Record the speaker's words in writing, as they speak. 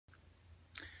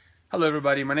Hello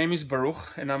everybody, my name is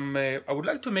Baruch and I would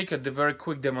like to make a very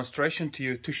quick demonstration to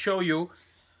you to show you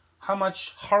how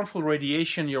much harmful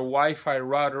radiation your Wi-Fi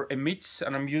router emits,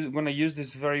 and I'm going to use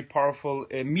this very powerful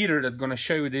meter that's going to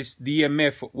show you this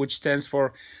DMF, which stands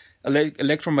for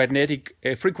electromagnetic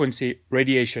frequency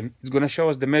radiation. It's going to show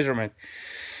us the measurement.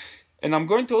 And I'm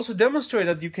going to also demonstrate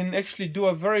that you can actually do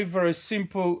a very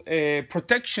simple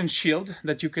protection shield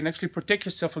that you can actually protect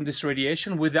yourself from this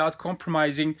radiation without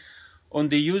compromising on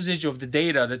the usage of the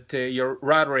data that your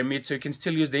router emits, so you can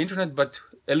still use the internet but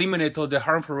eliminate all the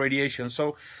harmful radiation.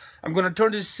 So I'm going to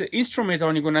turn this instrument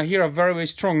on. You're going to hear a very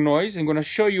strong noise. I'm going to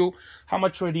show you how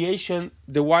much radiation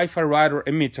the Wi-Fi router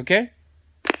emits, okay?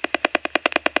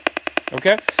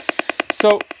 Okay,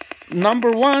 so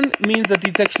number one means that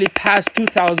it's actually past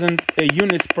 2,000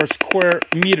 units per square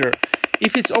meter.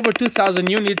 If it's over 2,000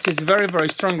 units, it's very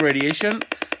strong radiation.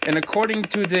 And according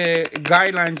to the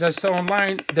guidelines I saw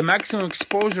online, the maximum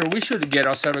exposure we should get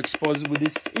ourselves exposed with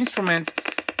this instrument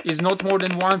is not more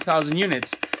than 1,000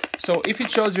 units. So if it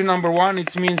shows you number one,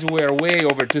 it means we're way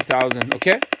over 2,000,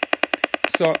 okay?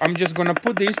 So I'm just going to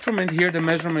put the instrument here, the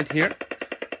measurement here,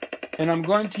 and I'm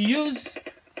going to use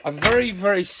a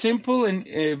very simple and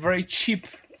very cheap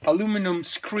aluminum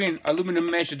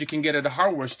mesh that you can get at a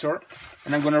hardware store.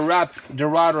 And I'm going to wrap the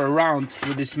router around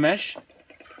with this mesh,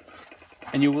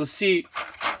 and you will see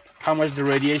how much the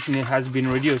radiation has been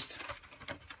reduced.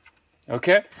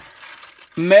 Okay,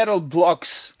 metal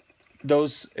blocks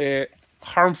those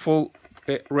harmful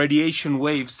radiation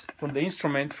waves from the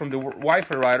instrument, from the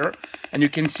Wi-Fi router, and you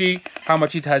can see how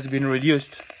much it has been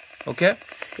reduced. Okay,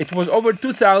 it was over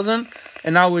 2,000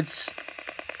 and now it's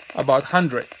about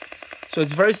 100. So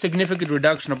it's very significant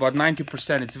reduction, about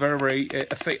 90%. It's very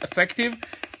effective.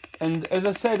 And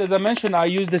as I mentioned, I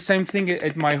use the same thing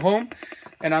at my home,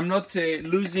 and I'm not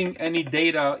losing any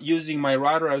data using my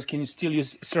router. I can still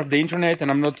surf the internet, and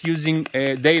I'm not using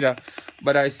data,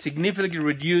 but I significantly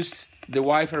reduced the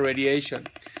Wi-Fi radiation.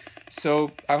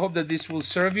 So I hope that this will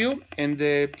serve you, and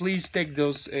please take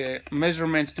those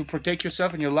measurements to protect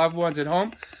yourself and your loved ones at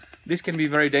home. This can be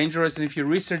very dangerous, and if you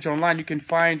research online, you can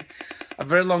find a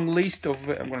very long list of.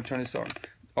 I'm going to turn this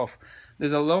off.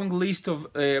 There's a long list of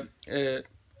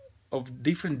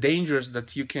different dangers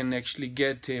that you can actually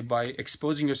get by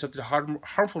exposing yourself to the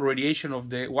harmful radiation of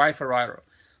the Wi-Fi router.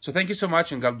 So thank you so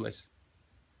much, and God bless.